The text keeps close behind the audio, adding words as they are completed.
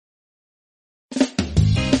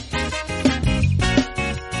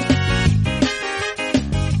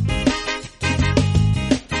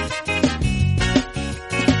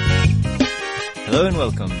Hello and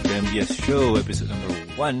welcome to the MBS Show, episode number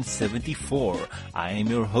 174. I am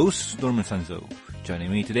your host, Sanzo.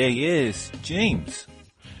 Joining me today is James.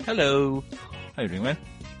 Hello. How you doing, man?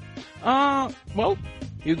 Well,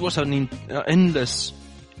 it was an endless,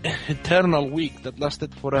 eternal week that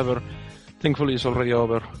lasted forever. Thankfully, it's already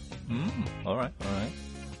over. Alright.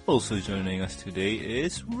 Also joining us today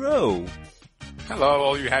is Ro. Hello,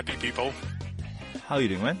 all you happy people. How you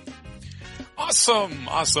doing, man? Awesome.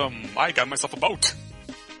 I got myself a boat.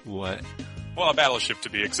 What? Well, a battleship to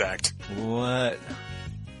be exact. What?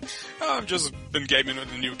 I've just been gaming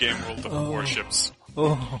with the new game world of warships.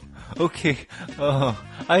 Oh, okay.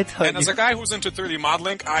 I thought And as a guy who's into 3D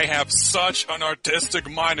modeling, I have such an artistic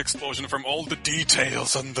mind explosion from all the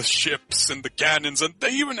details on the ships and the cannons, and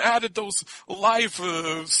they even added those live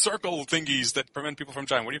circle thingies that prevent people from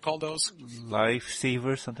dying. What do you call those?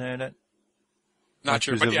 Lifesaver, something like that? Not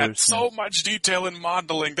sure, but yeah, so much detail in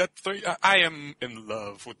modeling. I am in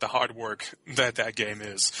love with the hard work that game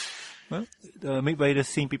is. Well, made by the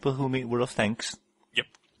same people who made World of Tanks. Yep.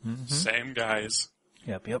 Same guys.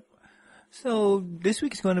 Yep. So, this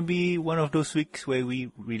week is going to be one of those weeks where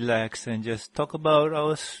we relax and just talk about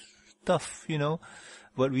our stuff,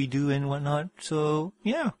 what we do and whatnot. So,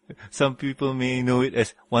 yeah. Some people may know it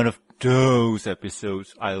as one of those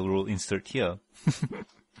episodes I will insert here.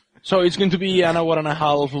 So it's going to be an hour and a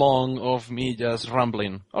half long of me just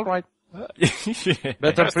rambling. All right.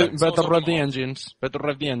 Better rev the engines. But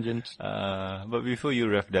before you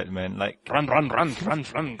rev that, man, run.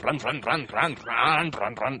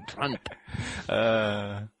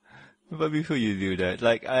 But before you do that,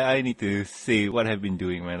 I need to say what I've been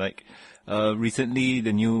doing, man. Recently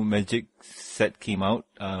the new Magic set came out,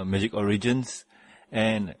 Magic Origins,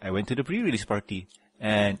 and I went to the pre-release party,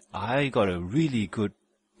 and I got a really good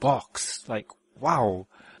box. Wow.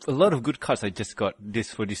 A lot of good cards I just got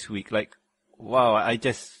for this week. Wow, I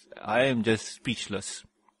am just speechless.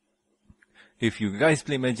 If you guys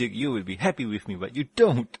play Magic, you will be happy with me, but you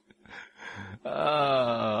don't.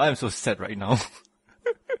 I'm so sad right now.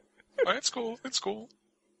 Oh, it's cool.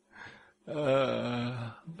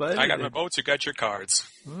 But I got my boats, you got your cards.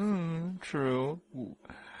 True.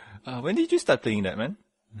 When did you start playing that, man?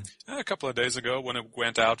 A couple of days ago when it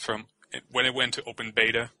went to open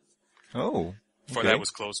beta. Oh. Okay. Before that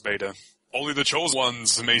was closed beta. Only the chosen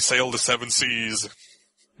ones may sail the seven seas.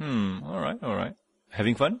 Alright.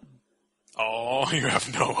 Having fun? Oh, you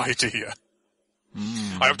have no idea.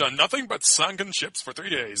 I have done nothing but sunken ships for 3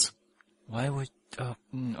 days. Why would...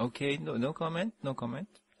 okay, no comment.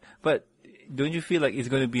 But don't you feel like it's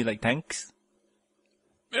going to be like tanks?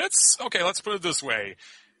 Okay, let's put it this way.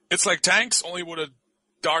 It's like tanks, only with a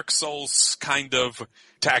Dark Souls kind of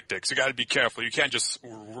tactics. You gotta be careful. You can't just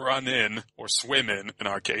run in, or swim in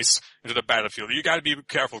our case, into the battlefield. You gotta be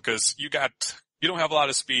careful because you don't have a lot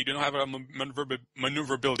of speed, you don't have a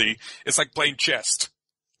maneuverability. It's like playing chess.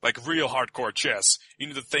 Like real hardcore chess. You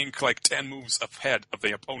need to think 10 moves ahead of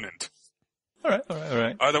the opponent.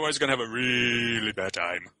 Alright. Otherwise you're gonna have a really bad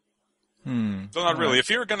time. So not really.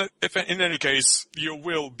 If in any case, you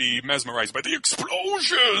will be mesmerized by the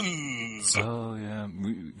explosions! Oh, yeah.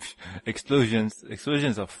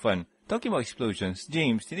 Explosions are fun. Talking about explosions,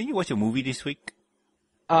 James, didn't you watch a movie this week?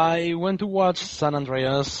 I went to watch San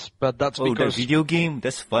Andreas, but that's because... that video game?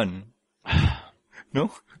 That's fun.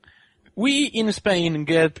 No? We in Spain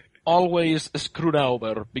get always screwed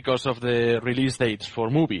over because of the release dates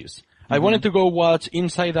for movies. I wanted to go watch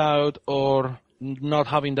Inside Out or... not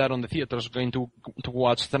having that on the theaters, going to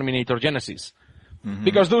watch Terminator Genesis.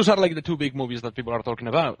 Because those are the two big movies that people are talking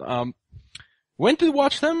about. Went to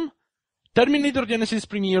watch them. Terminator Genesis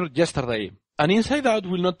premiered yesterday. And Inside Out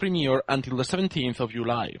will not premiere until the 17th of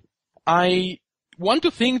July. I want to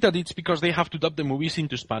think that it's because they have to dub the movies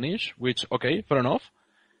into Spanish, which, okay, fair enough.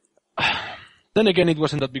 Then again, it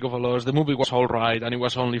wasn't that big of a loss. The movie was alright, and it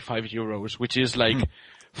was only €5, which is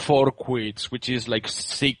 4 quids, which is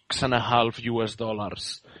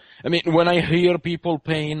 $6.50. I mean, when I hear people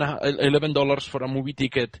paying $11 for a movie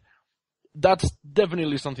ticket, that's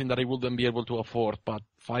definitely something that I wouldn't be able to afford. But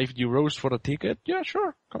 €5 for a ticket? Yeah,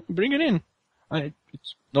 sure. Come, bring it in.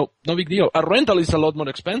 It's no big deal. A rental is a lot more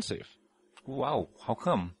expensive. Wow. How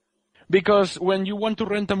come? Because when you want to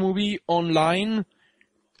rent a movie online,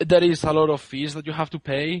 there is a lot of fees that you have to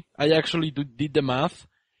pay. I actually did the math.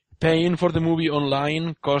 Paying for the movie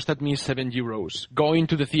online costed me €7. Going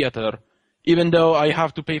to the theater, even though I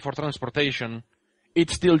have to pay for transportation,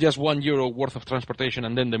 it's still just €1 worth of transportation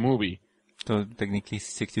and then the movie. So technically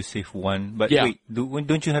 6 you save 1. But yeah. Wait,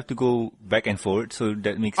 don't you have to go back and forth? So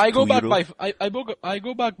that makes I go €2? back I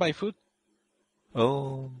go back by foot.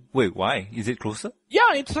 Oh, wait, why? Is it closer?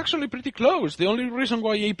 Yeah, it's actually pretty close. The only reason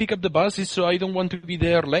why I pick up the bus is so I don't want to be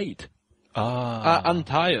there late. I'm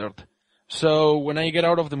tired. So when I get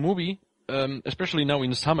out of the movie, especially now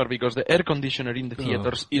in summer, because the air conditioner in the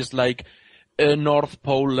theaters is like North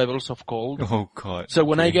Pole levels of cold. Oh, God. So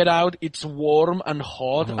when I get out, it's warm and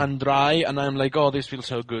hot and dry, and I'm like, oh, this feels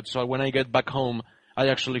so good. So when I get back home, I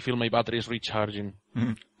actually feel my battery is recharging.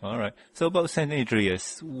 All right. So about San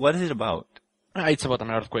Andreas, what is it about? It's about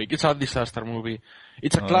an earthquake. It's a disaster movie.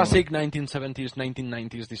 It's a classic 1970s,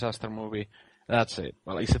 1990s disaster movie. That's it.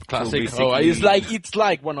 Well, I said classic. So it's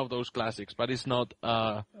like one of those classics, but it's not.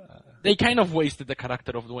 They kind of wasted the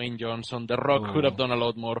character of Dwayne Johnson. The Rock could have done a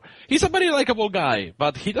lot more. He's a very likable guy,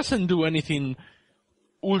 but he doesn't do anything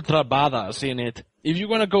ultra badass in it. If you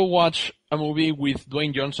want to go watch a movie with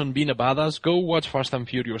Dwayne Johnson being a badass, go watch Fast and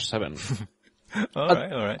Furious 7. All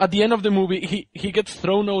right. At the end of the movie, he gets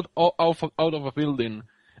thrown out of a building,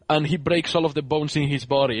 and he breaks all of the bones in his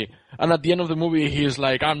body. And at the end of the movie, he's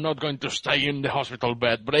like, I'm not going to stay in the hospital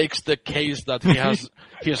bed, breaks the case that he has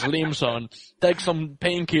his limbs on, takes some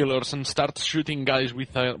painkillers, and starts shooting guys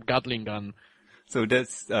with a Gatling gun. So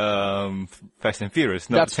that's Fast and Furious,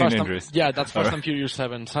 not San Andreas. That's Fast and Furious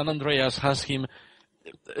 7. San Andreas has him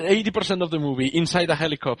 80% of the movie inside a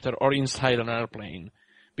helicopter or inside an airplane.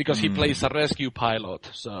 Because he plays a rescue pilot,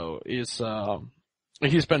 so he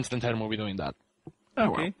spends the entire movie doing that.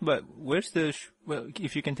 Okay, but where's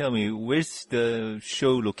if you can tell me, where's the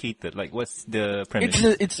show located? Like, what's the premise?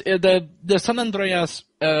 It's the San Andreas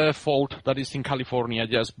fault that is in California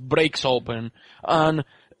just breaks open, and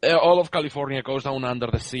all of California goes down under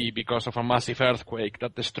the sea because of a massive earthquake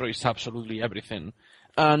that destroys absolutely everything.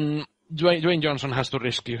 And Dwayne Johnson has to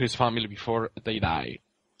rescue his family before they die.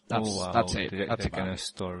 That's it. That's that kind of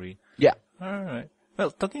story. Yeah. All right.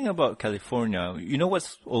 Well, talking about California, you know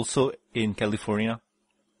what's also in California?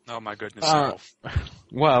 Oh my goodness. No.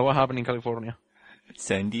 Well, what happened in California?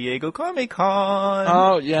 San Diego Comic-Con.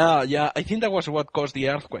 Oh, yeah. I think that was what caused the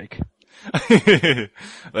earthquake.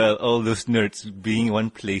 Well, all those nerds being in one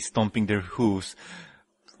place, stomping their hooves.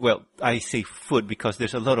 Well, I say foot because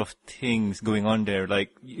there's a lot of things going on there. Like,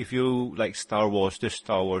 if you like Star Wars, there's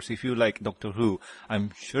Star Wars. If you like Doctor Who, I'm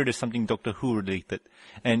sure there's something Doctor Who related.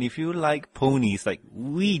 And if you like ponies like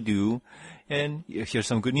we do, and here's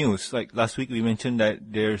some good news. Like, last week we mentioned that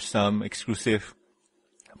there's some exclusive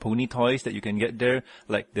pony toys that you can get there,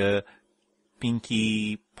 like the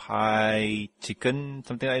Pinkie Pie chicken,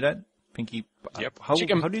 something like that. Pinkie Pie. Yep. How do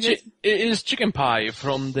you guys? It is Chicken Pie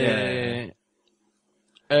from the...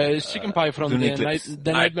 It's Chicken Pie from the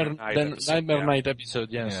Nightmare Night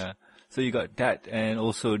episode, yes. Yeah. So you got that, and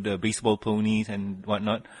also the baseball ponies and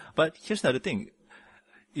whatnot. But here's another thing.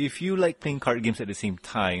 If you like playing card games at the same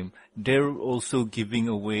time, they're also giving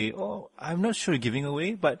away, I'm not sure giving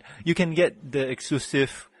away, but you can get the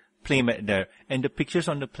exclusive playmat there. And the pictures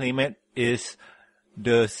on the playmat is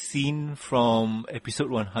the scene from episode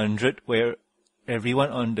 100 where everyone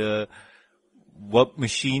on the warp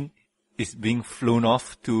machine is being flown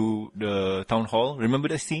off to the town hall. Remember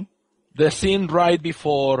that scene? The scene right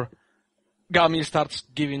before Gami starts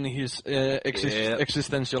giving his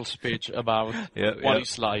existential speech about what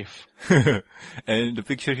is life. And the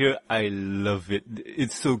picture here, I love it.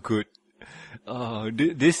 It's so good.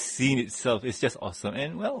 This scene itself is just awesome.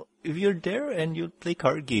 And, well, if you're there and you play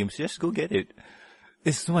card games, just go get it.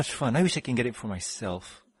 It's so much fun. I wish I can get it for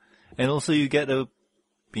myself. And also you get a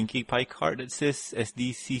Pinkie Pie card that says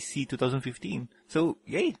SDCC 2015. So,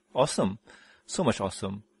 yay, awesome. So much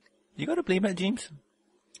awesome. You got a playmat, James?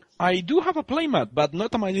 I do have a playmat, but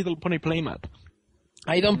not a My Little Pony playmat.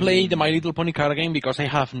 I don't play the My Little Pony card game because I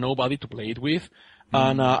have nobody to play it with,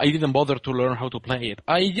 and I didn't bother to learn how to play it.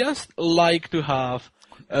 I just like to have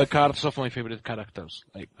cards of my favorite characters,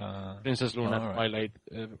 like Princess Luna, Twilight,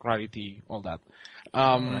 Rarity, all that.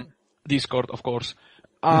 Discord, of course.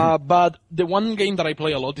 But the one game that I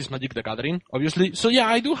play a lot is Magic the Gathering, obviously. So yeah,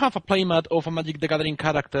 I do have a playmat of a Magic the Gathering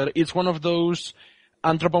character. It's one of those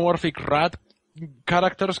anthropomorphic rat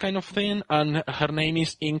characters kind of thing, and her name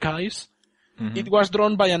is Ink Eyes. It was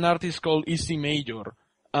drawn by an artist called Easy Major,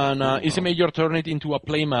 and Easy Major turned it into a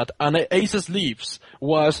playmat, and Ace's Leaves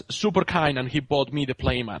was super kind, and he bought me the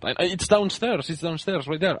playmat. It's downstairs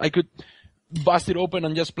right there. I could bust it open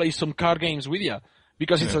and just play some card games with you.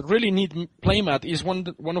 Because it's a really neat playmat. It's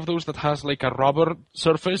one of those that has like a rubber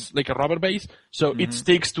surface, like a rubber base, so it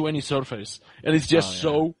sticks to any surface, and it's just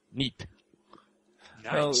so neat.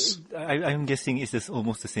 Nice. Well, I'm guessing it's just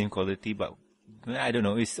almost the same quality, but I don't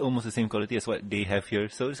know. It's almost the same quality as what they have here,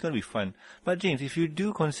 so it's gonna be fun. But James, if you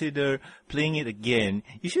do consider playing it again,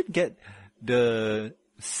 you should get the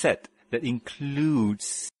set that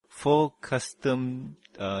includes 4 custom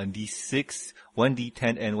D6,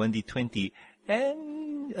 1D10 and 1D20,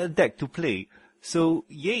 and a deck to play. So,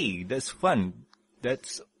 yay, that's fun.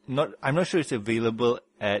 I'm not sure it's available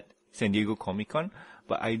at San Diego Comic-Con,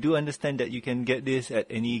 but I do understand that you can get this at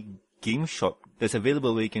any game shop that's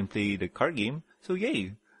available where you can play the card game. So,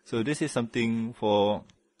 yay. So, this is something for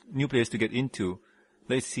new players to get into.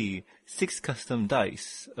 Let's see, 6 custom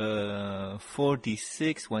dice,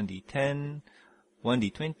 4D6, 1D10,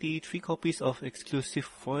 1D20, 3 copies of exclusive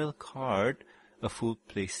foil card, a full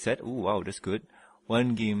play set. Oh wow, that's good.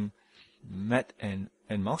 1 game mat and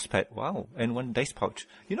mousepad. Wow, and 1 dice pouch.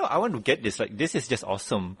 I want to get this. Like, this is just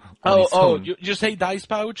awesome. You say dice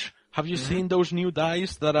pouch? Have you seen those new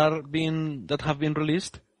dice that have been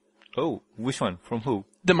released? Oh, which one? From who?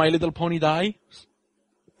 The My Little Pony die.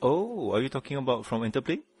 Oh, are you talking about from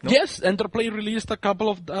Interplay? No? Yes, Interplay released a couple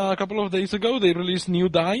of days ago. They released new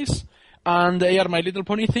dice, and they are My Little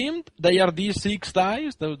Pony themed. They are D6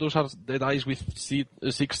 dice. Those are the dice with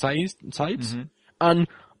 6 sides, and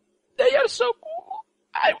they are so cool.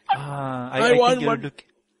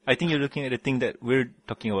 I think you're looking at the thing that we're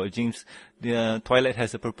talking about, James. The Twilight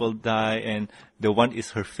has a purple die, and the one is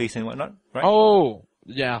her face and whatnot, right? Oh,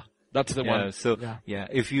 yeah. That's the one. So,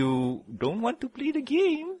 if you don't want to play the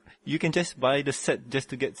game, you can just buy the set just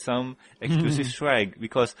to get some exclusive swag,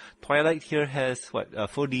 because Twilight here has,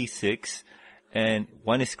 4D6, and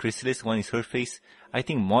 1 is Chrysalis, 1 is her face, I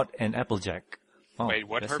think Mott and Applejack. Wow, wait,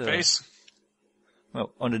 what, her face?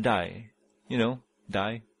 Well, on the die.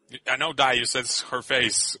 Die. I know die, you said her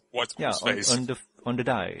face. Whose face? On the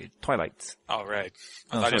die, Twilight. Oh, right.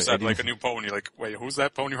 I thought you said like a new pony. Like, wait, who's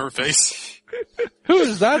that pony? Her face?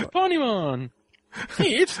 Who's that Ponymon?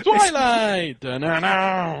 It's Twilight!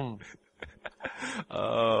 No.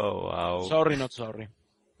 Oh, wow. Sorry, not sorry.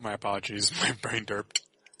 My apologies. My brain derped.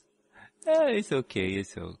 It's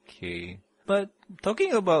okay. But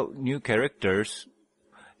talking about new characters,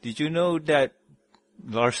 did you know that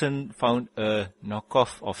Larson found a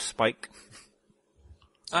knockoff of Spike?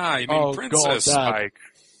 Ah, you mean Princess Spike?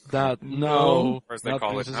 No. Or as they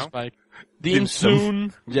call it now? Spike. Dim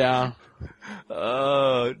Sum. Yeah.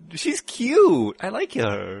 She's cute. I like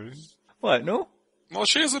her. What, no? Well,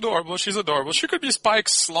 she is adorable. She's adorable. She could be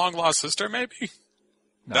Spike's long-lost sister, maybe?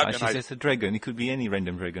 She's just a dragon. It could be any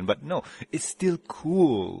random dragon. But no, it's still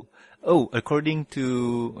cool. Oh, according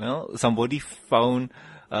to, somebody found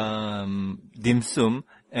Dim Sum,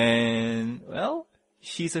 and,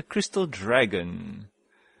 she's a crystal dragon.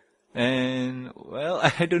 And,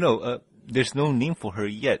 I don't know, there's no name for her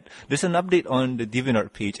yet. There's an update on the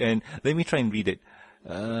DeviantArt page, and let me try and read it.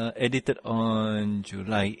 Edited on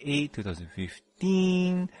July 8,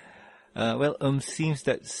 2015. Seems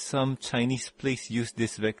that some Chinese place used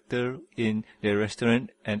this vector in their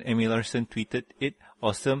restaurant, and Emmy Larson tweeted it.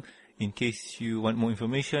 Awesome. In case you want more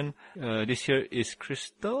information, this here is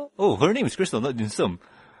Crystal. Oh, her name is Crystal, not Dim Sum.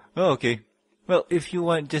 Oh, okay. Well, if you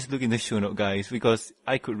want, just look in the show note, guys, because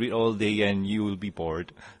I could read all day and you will be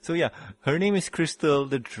bored. So yeah, her name is Crystal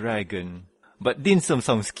the Dragon. But Dim Sum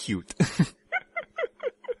sounds cute.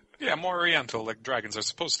 Yeah, more oriental, like dragons are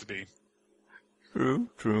supposed to be.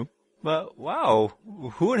 True. But wow,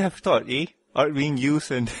 who would have thought, Art being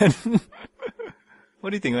used and then...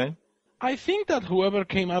 What do you think, man? I think that whoever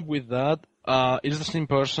came up with that is the same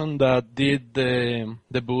person that did the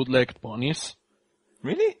bootlegged ponies.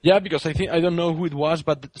 Really? Yeah, because I don't know who it was,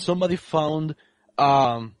 but somebody found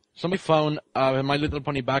My Little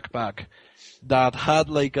Pony backpack that had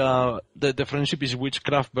like the Friendship is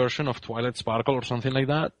Witchcraft version of Twilight Sparkle or something like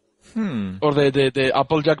that. Or the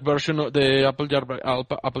Applejack version of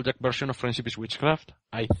Applejack version of Friendship is Witchcraft,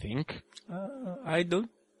 I think. I don't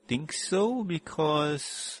think so,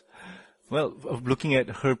 because looking at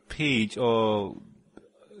her page or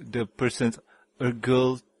the person's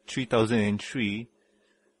Girl 3003.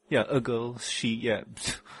 Yeah, a girl,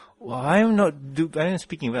 Well, I'm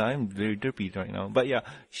speaking well, I'm very derpy right now. But yeah,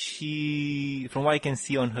 from what I can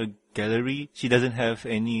see on her gallery, she doesn't have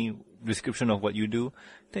any description of what you do.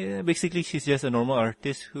 Basically, she's just a normal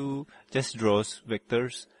artist who just draws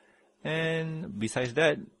vectors. And besides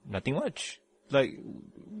that, nothing much. Like,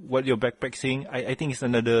 what your backpack saying, I think it's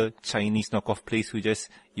another Chinese knockoff place who just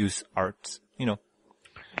use arts,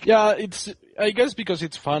 Yeah, I guess because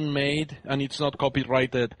it's fan-made and it's not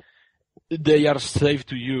copyrighted, they are safe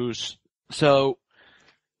to use. So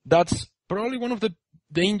that's probably one of the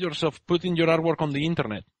dangers of putting your artwork on the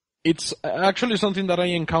internet. It's actually something that I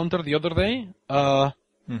encountered the other day.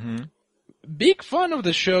 Big fan of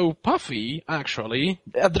the show Puffy, actually,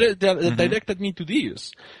 directed me to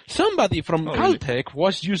this. Somebody from Caltech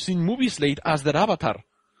was using Movie Slate as their avatar.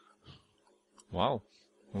 Wow.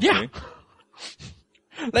 Yeah. Okay.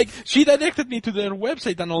 Like, she directed me to their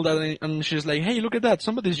website and all that, and she's like, hey, look at that,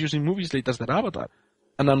 somebody's using Movie Slate as their avatar.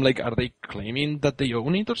 And I'm like, are they claiming that they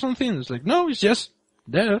own it or something? It's like, no, it's just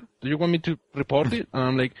there. Do you want me to report it? And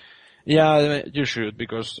I'm like, yeah, you should,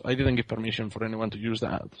 because I didn't give permission for anyone to use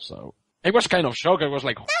that. So I was kind of shocked. I was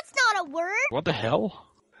like, That's not a word. what the hell?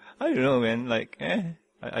 I don't know, man. Like,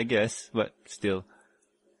 I guess, but still,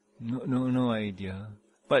 no idea.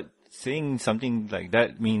 But saying something like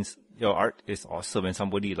that means your art is awesome and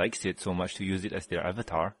somebody likes it so much to use it as their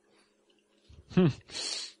avatar.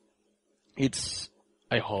 It's,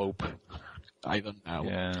 I hope. I don't know.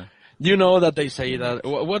 Yeah. You know that they say that,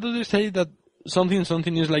 what do they say, that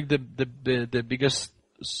something is like the biggest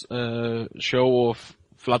show of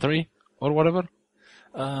flattery or whatever?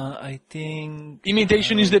 I think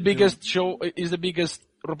Imitation is the biggest show, is the biggest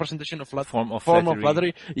representation of form of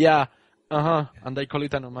flattery. Yeah. And they call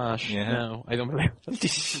it an homage. Yeah. No, I don't believe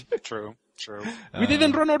it. True. We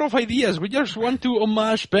didn't run out of ideas. We just want to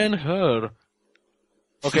homage Ben-Hur.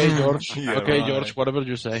 Okay, George. Yeah, okay, right. George, whatever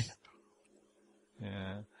you say.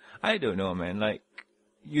 Yeah. I don't know, man. Like,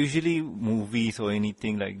 usually movies or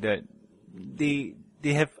anything like that, they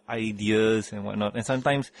have ideas and whatnot. And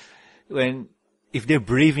sometimes if they're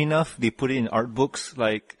brave enough, they put it in art books,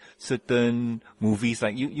 like certain movies.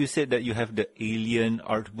 Like you said that you have the Alien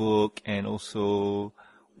art book and also,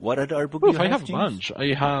 what other art book do you have, I have a James? bunch.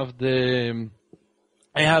 I have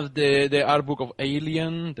the art book of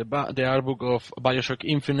Alien, the art book of Bioshock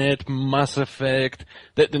Infinite, Mass Effect,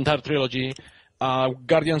 the entire trilogy,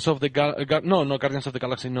 Guardians of the Guardians of the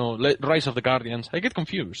Galaxy, no, Rise of the Guardians. I get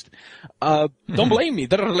confused. Don't blame me.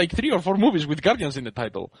 There are like 3 or 4 movies with Guardians in the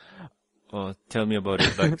title. Oh, tell me about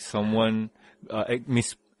it. Like someone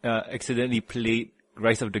accidentally played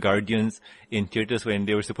Rise of the Guardians in theaters when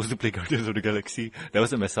they were supposed to play Guardians of the Galaxy. That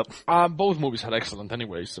was a mess up. Both movies are excellent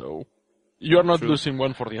anyway, so you're not losing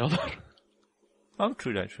one for the other. Oh,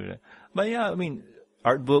 true that. But yeah, I mean,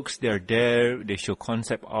 art books, they're there. They show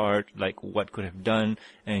concept art, like what could have done,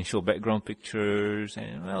 and show background pictures,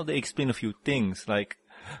 and well, they explain a few things, like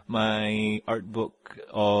my art book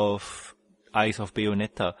of Eyes of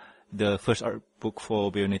Bayonetta, the first art book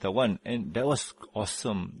for Bayonetta 1, and that was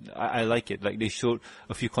awesome. I like it. Like, they showed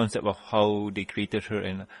a few concepts of how they created her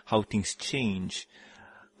and how things change.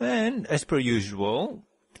 And as per usual,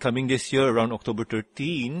 coming this year around October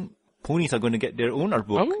 13, ponies are going to get their own art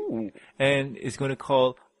book. Oh. And it's going to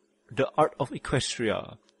call The Art of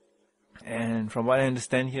Equestria. And from what I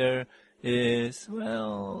understand here is,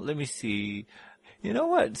 well, let me see. You know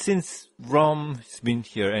what? Since Rom's been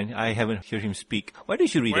here and I haven't heard him speak, why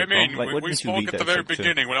did you read What it, do you mean? Rom? Like, what we did you spoke read at the that very section?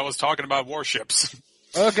 beginning when I was talking about warships.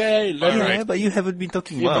 Okay, let me... All right. Yeah, but you haven't been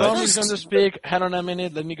talking If much. Ron is going to speak, hang on a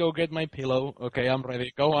minute, let me go get my pillow. Okay, I'm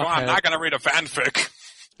ready. Go Well, I'm ahead. not going to read a fanfic.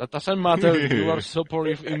 That doesn't matter. You are super,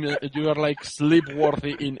 you are like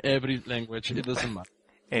sleep-worthy in every language. It doesn't matter.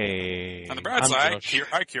 Hey. On the bright I'm side, Josh.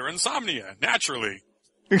 I cure insomnia, naturally.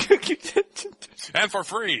 And for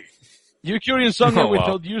free. You cure insomnia Oh, wow.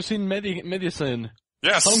 without using medicine.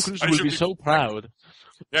 Yes. Tom Cruise I will should be so proud.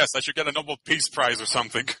 Yes, I should get a Nobel Peace Prize or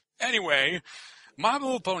something. Anyway, My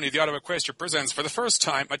Little Pony, The Art of Equestria presents for the first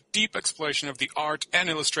time a deep exploration of the art and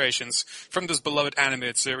illustrations from this beloved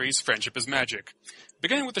animated series, Friendship is Magic.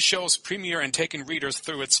 Beginning with the show's premiere and taking readers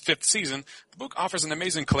through its 5th season, the book offers an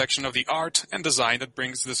amazing collection of the art and design that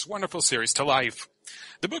brings this wonderful series to life.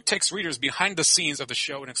 The book takes readers behind the scenes of the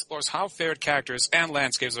show and explores how favorite characters and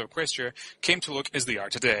landscapes of Equestria came to look as they are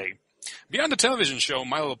today. Beyond the television show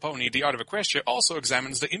My Little Pony, The Art of Equestria also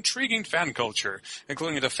examines the intriguing fan culture,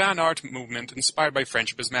 including the fan art movement inspired by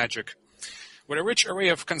Friendship is Magic. With a rich array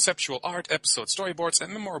of conceptual art, episode storyboards,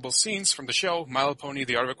 and memorable scenes from the show, My Little Pony,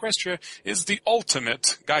 The Art of Equestria is the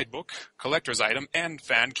ultimate guidebook, collector's item, and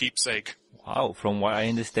fan keepsake. Wow, from what I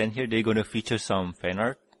understand here, they're going to feature some fan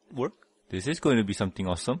art work. This is going to be something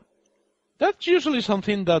awesome. That's usually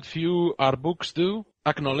something that few art books do,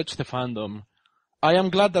 acknowledge the fandom. I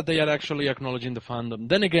am glad that they are actually acknowledging the fandom.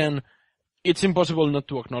 Then again, it's impossible not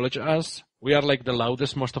to acknowledge us. We are like the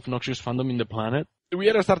loudest, most obnoxious fandom in the planet. We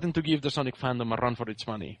are starting to give the Sonic fandom a run for its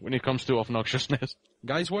money when it comes to obnoxiousness.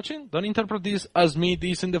 Guys watching, don't interpret this as me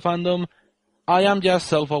dissing the fandom. I am just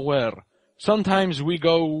self-aware. Sometimes we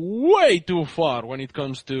go way too far when it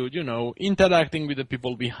comes to, interacting with the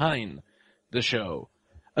people behind the show.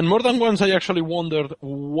 And more than once I actually wondered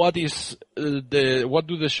what do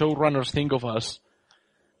the showrunners think of us?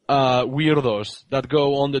 Weirdos that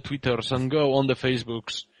go on the Twitters and go on the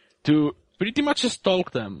Facebooks to pretty much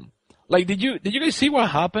stalk them. Like, did you guys see what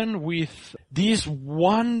happened with this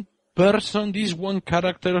one person, this one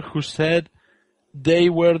character who said they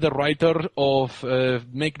were the writer of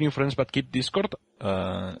Make New Friends But Keep Discord?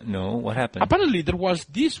 No, what happened? Apparently there was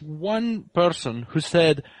this one person who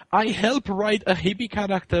said, I helped write a hippie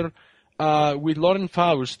character with Lauren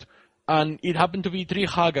Faust, and it happened to be Tree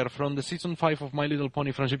Hagar from the season 5 of My Little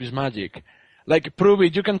Pony Friendship is Magic. Like, prove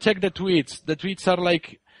it. You can check the tweets. The tweets are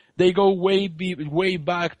like, they go way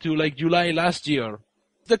back to like July last year.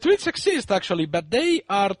 The tweets exist actually, but they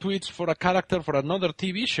are tweets for a character for another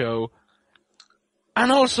TV show.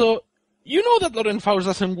 And also, you know that Lauren Faust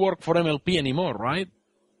doesn't work for MLP anymore, right?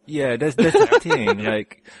 Yeah, that's the thing.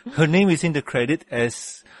 Like, her name is in the credit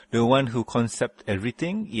as the one who concept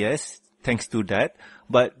everything. Yes, thanks to that.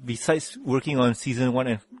 But besides working on season 1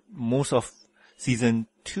 and most of season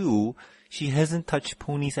 2, she hasn't touched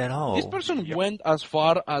ponies at all. This person went as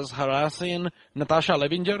far as harassing Natasha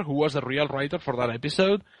Levinger, who was the real writer for that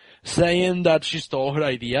episode, saying that she stole her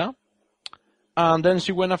idea. And then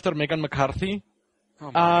she went after Megan McCarthy.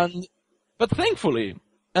 But thankfully,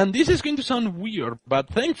 and this is going to sound weird, but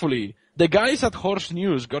thankfully, the guys at Horse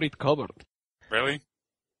News got it covered. Really?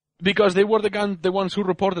 Because they were the ones who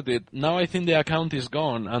reported it. Now I think the account is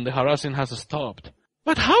gone and the harassing has stopped.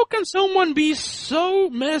 But how can someone be so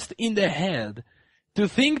messed in the head to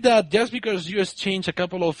think that just because you exchange a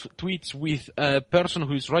couple of tweets with a person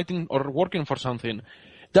who is writing or working for something,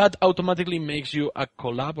 that automatically makes you a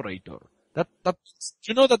collaborator? That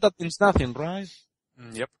you know that means nothing, right?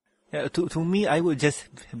 Yep. Yeah, to me, I would just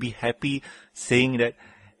be happy saying that,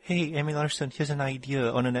 hey, Emmy Larson, here's an idea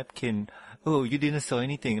on a napkin. Oh, you didn't sell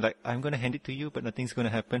anything. Like, I'm gonna hand it to you, but nothing's gonna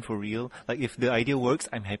happen for real. Like, if the idea works,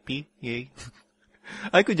 I'm happy. Yay.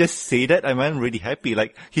 I could just say that. I'm really happy.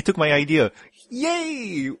 Like, he took my idea.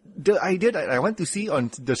 Yay! The idea that I want to see on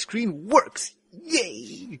the screen works.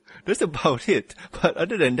 Yay! That's about it. But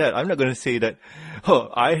other than that, I'm not gonna say that, oh,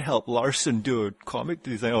 I helped Larson do a comic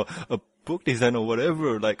design or a book design or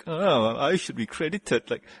whatever. Like, oh, I should be credited.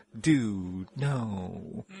 Like, dude,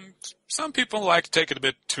 no. Some people like to take it a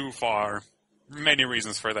bit too far. Many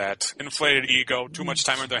reasons for that. Inflated ego, too much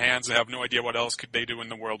time on their hands, they have no idea what else could they do in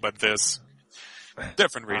the world but this.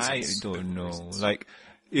 Different reasons. I don't know. Like,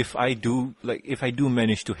 if I do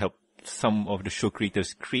manage to help some of the show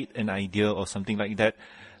creators create an idea or something like that,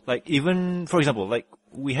 like even, for example, like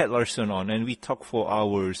we had Larson on and we talked for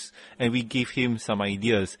hours and we gave him some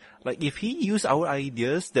ideas. Like if he used our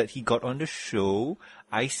ideas that he got on the show,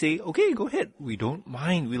 I say, okay, go ahead. We don't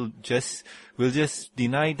mind. We'll just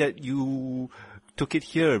deny that you took it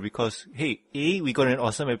here because, hey, A, we got an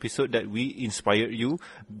awesome episode that we inspired you.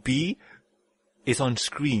 B, it's on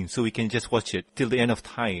screen so we can just watch it till the end of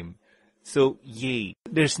time. So, yay.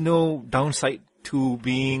 There's no downside to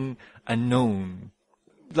being unknown.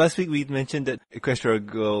 Last week we mentioned that Equestrian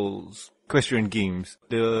Games,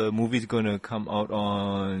 the movie's gonna come out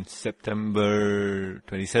on September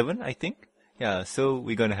 27, I think. Yeah, so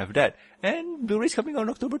we're gonna have that. And Blu-ray's coming on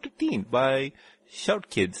October 13 by Shout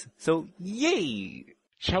Kids. So, yay!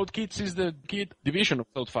 Shout Kids is the kid division of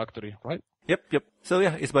Shout Factory, right? Yep. So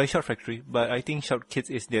yeah, it's by Shout Factory, but I think Shout Kids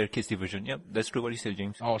is their kids division. Yep, that's true what you said,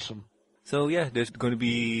 James. Awesome. So yeah, there's going to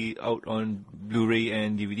be out on Blu-ray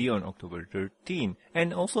and DVD on October 13.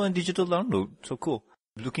 And also on digital download. So cool.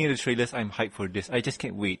 Looking at the trailers, I'm hyped for this. I just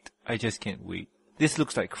can't wait. This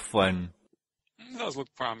looks like fun. It does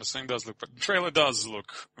look promising. The trailer does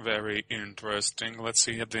look very interesting. Let's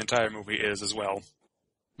see if the entire movie is as well.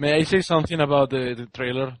 May I say something about the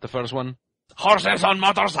trailer, the first one? Horses on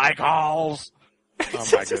motorcycles! Oh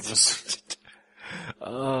my goodness.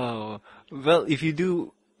 Oh, well, if you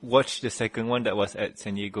do watch the second one that was at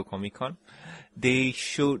San Diego Comic-Con, they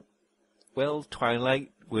showed, well,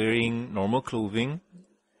 Twilight wearing normal clothing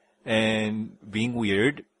and being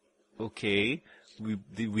weird. Okay.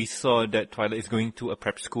 We saw that Twilight is going to a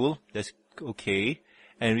prep school. That's okay.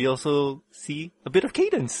 And we also see a bit of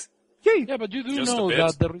Cadence. Yay! Yeah, but you do Just know a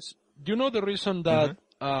that bit. do you know the reason that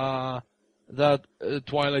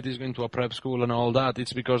Twilight is going to a prep school and all that?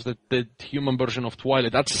 It's because the human version of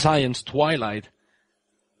Twilight, that's science Twilight.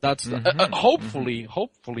 That's hopefully,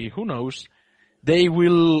 who knows? They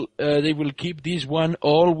will keep this one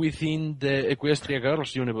all within the Equestria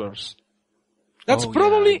Girls universe. That's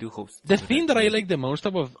probably the thing that I like the most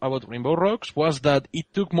about Rainbow Rocks was that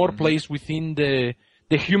it took more place within the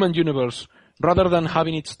human universe rather than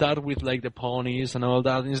having it start with like the ponies and all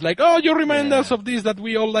that. And it's like, oh, you remind us of this that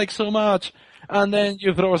we all like so much, and then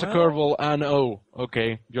you throw us a curveball and oh,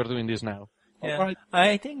 okay, you're doing this now. Yeah. All right.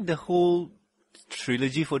 I think the whole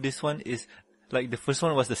trilogy for this one is like the first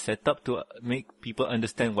one was the setup to make people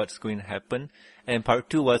understand what's going to happen, and part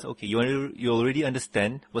 2 was okay, you already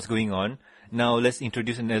understand what's going on. Now let's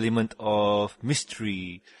introduce an element of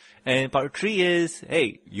mystery And part 3 is,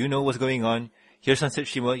 hey, you know what's going on. Here's Sunset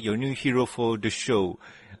Shima, your new hero for the show.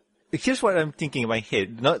 Here's what I'm thinking in my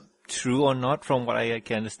head. Not true or not from what I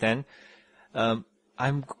can understand.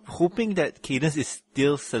 I'm hoping that Cadence is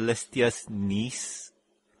still Celestia's niece.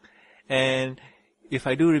 And if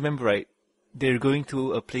I do remember right, they're going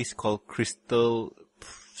to a place called Crystal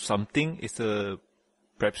something. It's a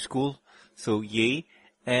prep school. So yay.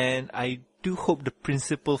 And I do hope the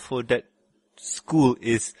principal for that school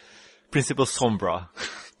is Principal Sombra.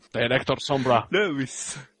 Director Sombra. That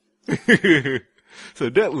will so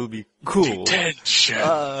that will be cool.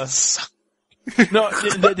 Detentions. No,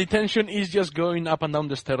 the detention is just going up and down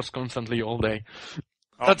the stairs constantly all day.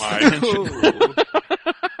 Oh That's my. detention.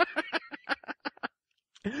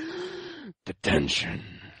 Detention.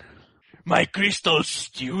 My crystal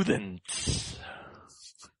students.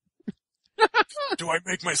 Do I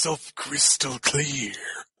make myself crystal clear?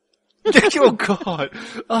 Oh God!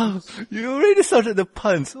 Oh, you already started the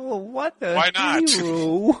puns. Oh, what a Why not?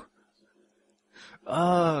 hero!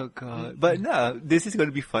 Oh God! But no, this is going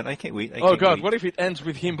to be fun. I can't wait. I Oh can't god, wait. what if it ends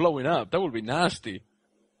with him blowing up? That would be nasty.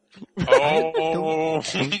 Oh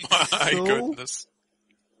my so. goodness.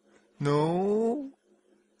 No.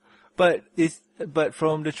 But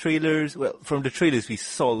from the trailers, we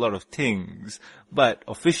saw a lot of things. But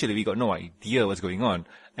officially, we got no idea what's going on,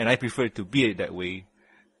 and I prefer it to be it that way.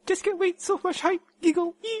 Just can't wait. So much hype,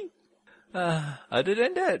 giggle. Other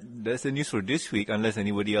than that, that's the news for this week. Unless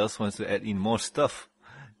anybody else wants to add in more stuff.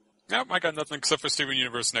 Nope, I got nothing except for Steven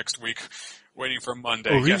Universe next week. Waiting for Monday.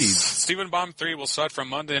 Oh, really? Yes. Steven Bomb 3 will start from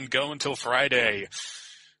Monday and go until Friday.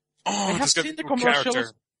 Oh, I have this seen the new commercials.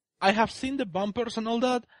 character. I have seen the bumpers and all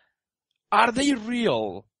that. Are they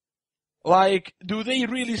real? Like, do they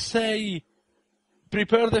really say,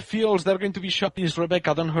 prepare the fields, they're going to be shot, please,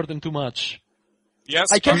 Rebecca, don't hurt them too much?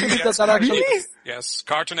 Yes. I can't Cartoon- believe that actually... Really? Yes,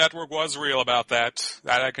 Cartoon Network was real about that.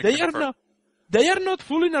 That I can confirm. They are not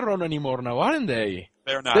fooling around anymore now, aren't they?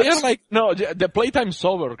 They're not. They are like, no, the playtime's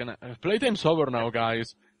over. Playtime's over now,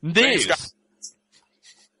 guys. This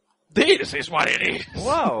is what it is.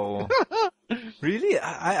 Wow. Really?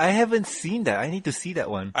 I haven't seen that. I need to see that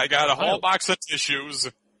one. I got a whole box of tissues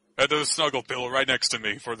and a snuggle pillow right next to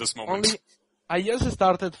me for this moment. I just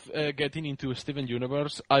started getting into Steven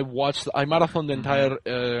Universe. I marathoned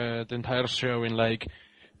the entire show in like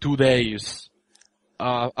 2 days.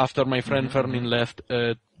 After my friend Fermin left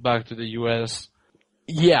back to the US.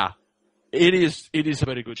 Yeah, it is a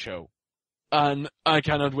very good show, and I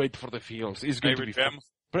cannot wait for the fields. It's going Favorite to be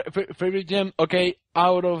gem? favorite gem. Okay,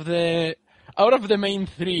 out of the main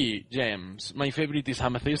 3 gems, my favorite is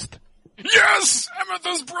Amethyst. Yes!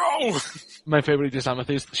 Amethyst, bro! My favorite is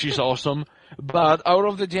Amethyst. She's awesome. But out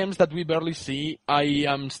of the gems that we barely see, I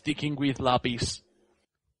am sticking with Lapis.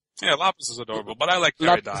 Yeah, Lapis is adorable, but I like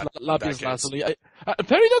Peridot. Lapis Lazuli.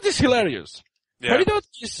 Peridot is hilarious. Yeah. Peridot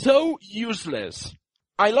is so useless.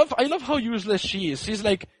 I love how useless she is.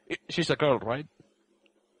 She's a girl, right?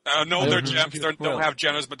 No, they're gems. They don't have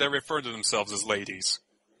genders, but they refer to themselves as ladies.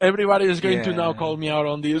 Everybody is going to now call me out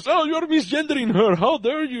on this. Oh, you're misgendering her. How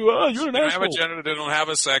dare you? Oh, you're an They don't asshole. have a gender, they don't have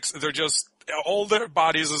a sex. They're just, all their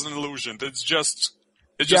bodies is an illusion. It's just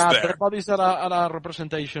there. Their bodies are a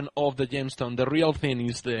representation of the gemstone. The real thing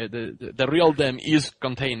is the real them is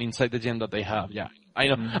contained inside the gem that they have. Yeah, I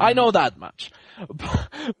know. I know that much.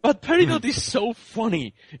 But Peridot is so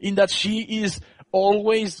funny in that she is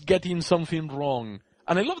always getting something wrong.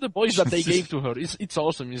 And I love the voice that they gave to her. It's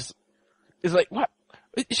awesome. It's like, what?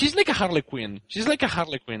 She's like a Harley Quinn. She's like a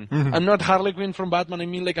Harley Quinn. And not Harley Quinn from Batman, I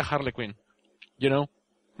mean like a Harley Quinn. You know?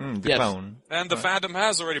 The clown. And the fandom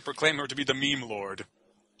has already proclaimed her to be the meme lord.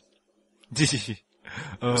 Especially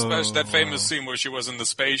that famous scene where she was in the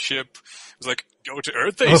spaceship. It was like, go to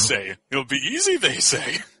Earth, they say. It'll be easy, they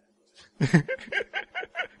say.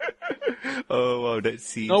 Oh wow, that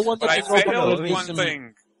scene. No one But I doesn't failed open one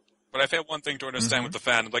thing. But I failed one thing to understand with the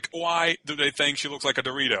fandom. Like, why do they think she looks like a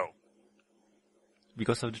Dorito?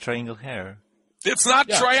 Because of the triangle hair. It's not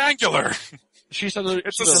triangular. It's It's a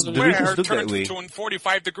Doritos square look that turned way. into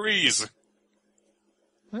 45 degrees.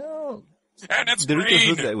 Well, And it's Doritos green.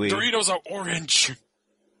 look that way. Doritos are orange.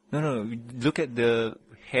 no. Look at the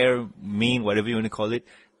hair mane, whatever you want to call it.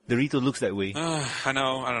 Dorito looks that way. I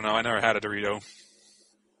know. I don't know. I never had a Dorito.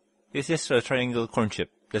 It's just a triangle corn chip.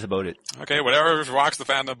 That's about it. Okay, whatever rocks the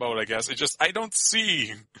fandom boat, I guess. It's just, I don't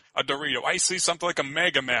see a Dorito. I see something like a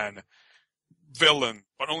Mega Man villain,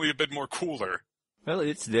 but only a bit more cooler. Well,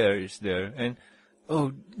 it's there. And,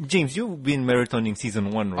 oh, James, you've been marathoning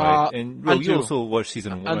season 1, right? And and you two. also watched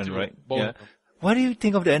season 1, two, right? both. Yeah. What do you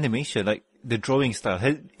think of the animation? Like, the drawing style?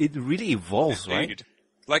 It really evolves, right? Indeed.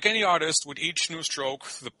 like any artist, with each new stroke,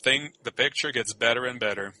 the picture gets better and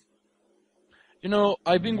better. You know,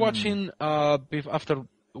 I've been watching, after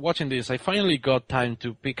watching this, I finally got time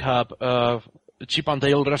to pick up Chip and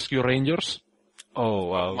Dale Rescue Rangers. Oh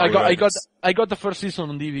wow! I got the first season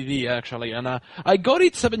on DVD actually, and I got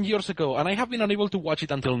it 7 years ago, and I have been unable to watch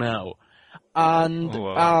it until now. And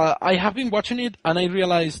I have been watching it, and I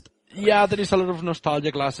realized, yeah, there is a lot of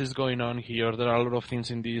nostalgia glasses going on here. There are a lot of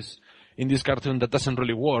things in this cartoon that doesn't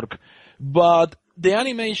really work, but the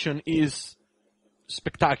animation is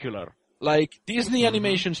spectacular. Like Disney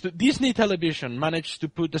animations, Disney Television managed to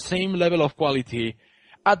put the same level of quality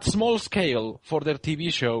at small scale for their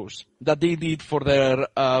TV shows that they did for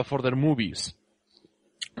their movies.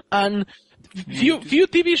 And few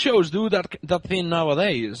TV shows do that thing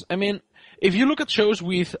nowadays. I mean, if you look at shows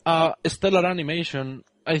with stellar animation,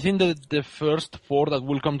 I think that the first 4 that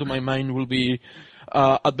will come to my mind will be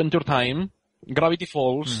Adventure Time, Gravity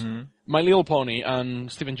Falls, My Little Pony,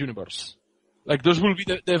 and Steven Universe. Like those will be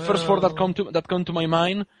the first 4 that come to my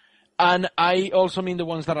mind, and I also mean the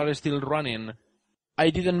ones that are still running. I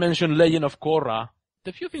didn't mention Legend of Korra.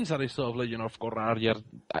 The few things that I saw of Legend of Korra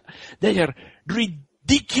are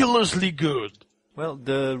ridiculously good. Well,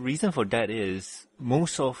 the reason for that is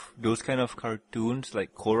most of those kind of cartoons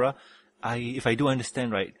like Korra, if I do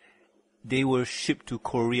understand right, they were shipped to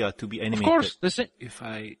Korea to be animated. Of course, if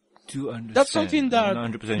I do understand. That's something that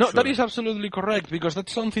I'm not 100% no, sure. that is absolutely correct, because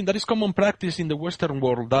that's something that is common practice in the Western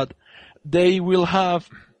world, that they will have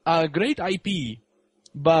a great IP,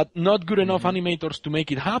 but not good enough animators to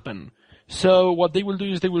make it happen. So what they will do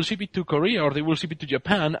is they will ship it to Korea or they will ship it to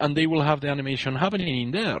Japan, and they will have the animation happening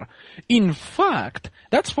in there. In fact,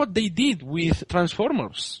 that's what they did with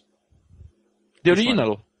Transformers. The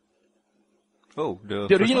original. Oh,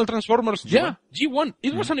 the original Transformers. G1? Yeah, G1.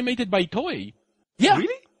 It was animated by Toei. Yeah.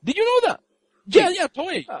 Really? Did you know that? Yeah,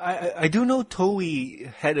 Toei. I do know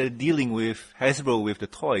Toei had a dealing with Hasbro with the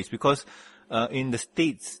toys, because in the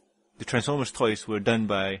States, the Transformers toys were done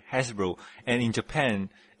by Hasbro, and in Japan,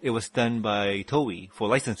 it was done by Toei for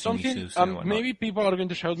licensing issues and whatnot. Maybe people are going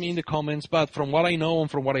to shout me in the comments, but from what I know and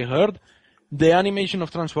from what I heard, the animation of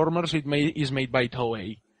Transformers is made by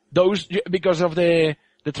Toei. Those, because of the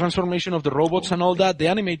transformation of the robots and all that, the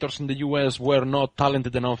animators in the US were not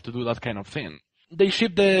talented enough to do that kind of thing. They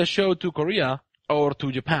shipped the show to Korea or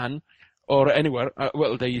to Japan or anywhere.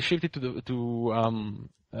 They shipped it to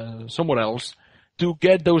somewhere else to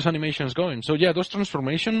get those animations going. So yeah, those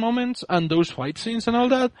transformation moments and those fight scenes and all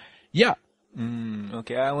that, yeah.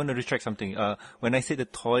 Okay, I want to retract something. When I say the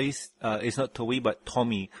toys, it's not Toei but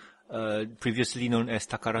Tomy, previously known as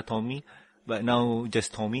Takara Tomy, but now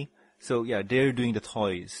just Tomy. So yeah, they're doing the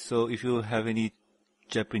toys. So if you have any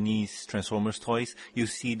Japanese Transformers toys, you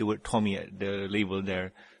see the word Tomy at the label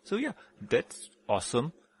there. So yeah, that's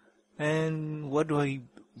awesome. And what do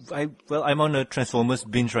I'm on a Transformers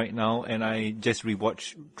binge right now, and I just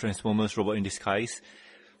rewatched Transformers Robot in Disguise.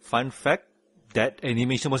 Fun fact, that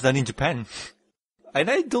animation was done in Japan. And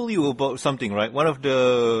I told you about something, right? One of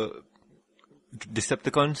the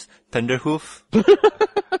Decepticons, Thunderhoof.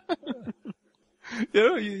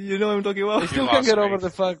 You know what I'm talking about? I still can't get over the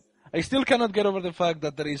fact. I still cannot get over the fact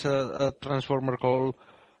that there is a Transformer called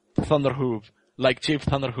Thunderhoof, like Chief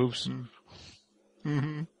Thunderhoofs.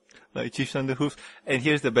 Like Chief Thunderhoof. And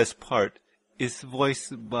here's the best part. It's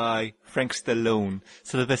voiced by Frank Stallone,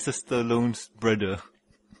 Sylvester Stallone's brother.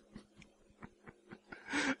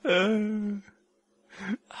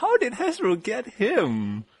 How did Hasbro get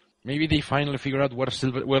him? Maybe they finally figured out where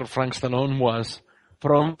Frank Stallone was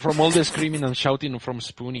from all the screaming and shouting from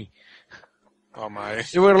Spoonie. Oh my!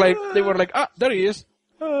 They were like, there he is.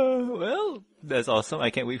 Well, that's awesome. I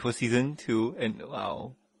can't wait for season 2. And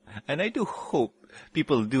wow, and I do hope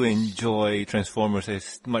people do enjoy Transformers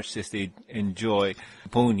as much as they enjoy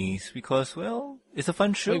ponies, because well, it's a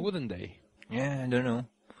fun show. Why wouldn't they? Yeah, I don't know.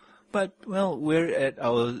 But well, we're at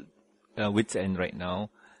our wit's end right now.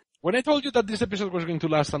 When I told you that this episode was going to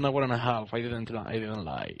last an hour and a half, I didn't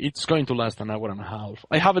lie. It's going to last an hour and a half.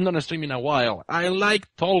 I haven't done a stream in a while. I like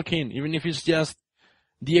talking, even if it's just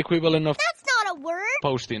the equivalent of That's not a word.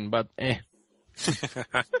 Posting, but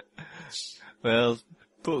Well,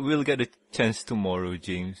 we'll get a chance tomorrow,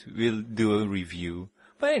 James. We'll do a review.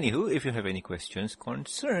 But anywho, if you have any questions,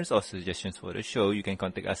 concerns, or suggestions for the show, you can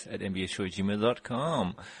contact us at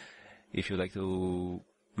mbsshow@gmail.com. If you'd like to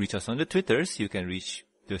reach us on the Twitters, you can reach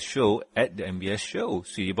the show at the MBS Show.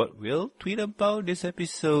 Sweetiebot will tweet about this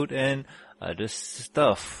episode and other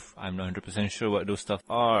stuff. I'm not 100% sure what those stuff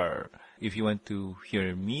are. If you want to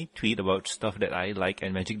hear me tweet about stuff that I like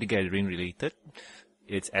and Magic the Gathering related,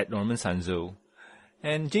 it's at Norman Sanzo.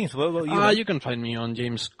 And James, what about you? You can find me on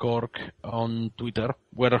James Corck on Twitter,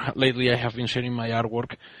 where lately I have been sharing my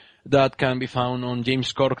artwork. That can be found on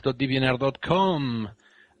jamescorck.deviantart.com.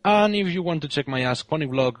 And if you want to check my Ask Funny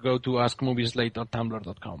blog, go to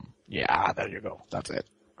askmovieslate.tumblr.com. Yeah, there you go. That's it.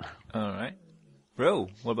 All right. Bro,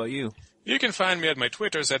 what about you? You can find me at my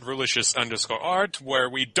Twitters at relicious_art, where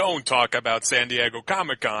we don't talk about San Diego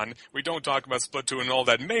Comic-Con. We don't talk about Splatoon and all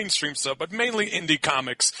that mainstream stuff, but mainly indie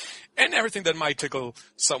comics and everything that might tickle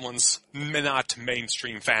someone's not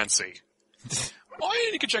mainstream fancy.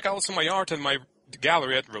 And you can check out some of my art in my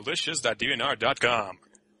gallery at relicious.deviantart.com.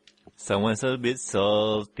 Someone's a bit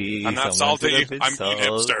salty. I'm not salty. I'm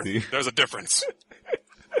hipster. There's a difference.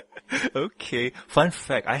 Okay. Fun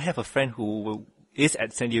fact, I have a friend who is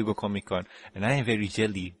at San Diego Comic-Con, and I am very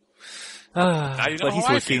jelly. Now you know but he's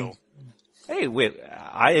how working. I feel. Hey, wait,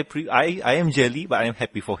 I am jelly, but I am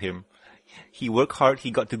happy for him. He worked hard,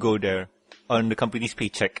 he got to go there on the company's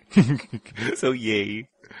paycheck. So yay.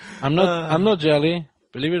 I'm not jelly.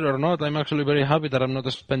 Believe it or not, I'm actually very happy that I'm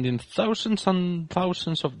not spending thousands and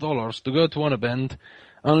thousands of dollars to go to an event,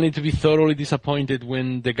 only to be thoroughly disappointed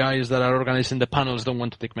when the guys that are organizing the panels don't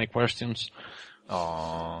want to take my questions.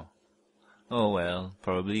 Aww. Oh well,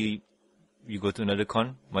 probably you go to another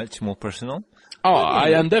con, much more personal. Oh, I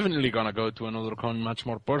am definitely gonna go to another con much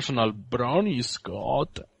more personal. Brony,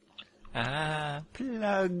 Scott.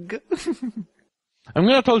 Plug. I'm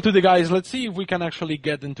gonna talk to the guys. Let's see if we can actually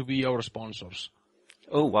get them to be our sponsors.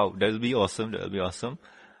 Oh wow, that'll be awesome.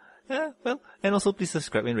 Yeah, well, and also please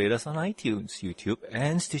subscribe and rate us on iTunes, YouTube,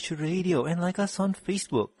 and Stitcher Radio, and like us on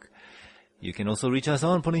Facebook. You can also reach us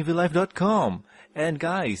on ponyvillelife.com. And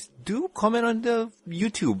guys, do comment on the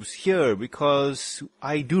YouTubes here, because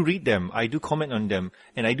I do read them, I do comment on them,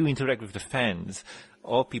 and I do interact with the fans,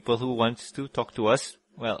 or people who want to talk to us.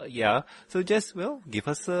 Well, yeah, so just, give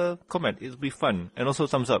us a comment, it'll be fun. And also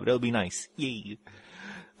thumbs up, that'll be nice. Yay.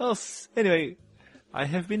 Well, anyway, I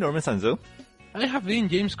have been Norman Sanzo. I have been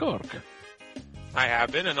James Corck. I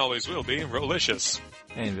have been and always will be Relicious.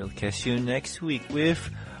 And we'll catch you next week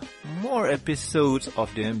with more episodes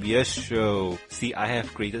of the MBS Show. See, I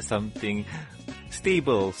have created something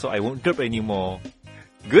stable, so I won't derp anymore.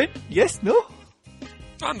 Good? Yes? No?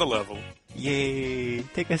 On the level. Yay!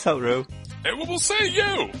 Take us out, Ro. And we will see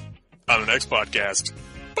you on the next podcast.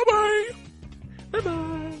 Bye-bye!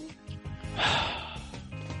 Bye-bye!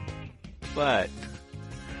 What?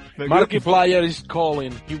 Markiplier is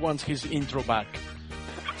calling. He wants his intro back.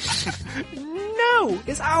 No!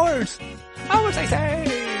 It's ours! Ours, I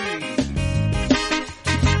say!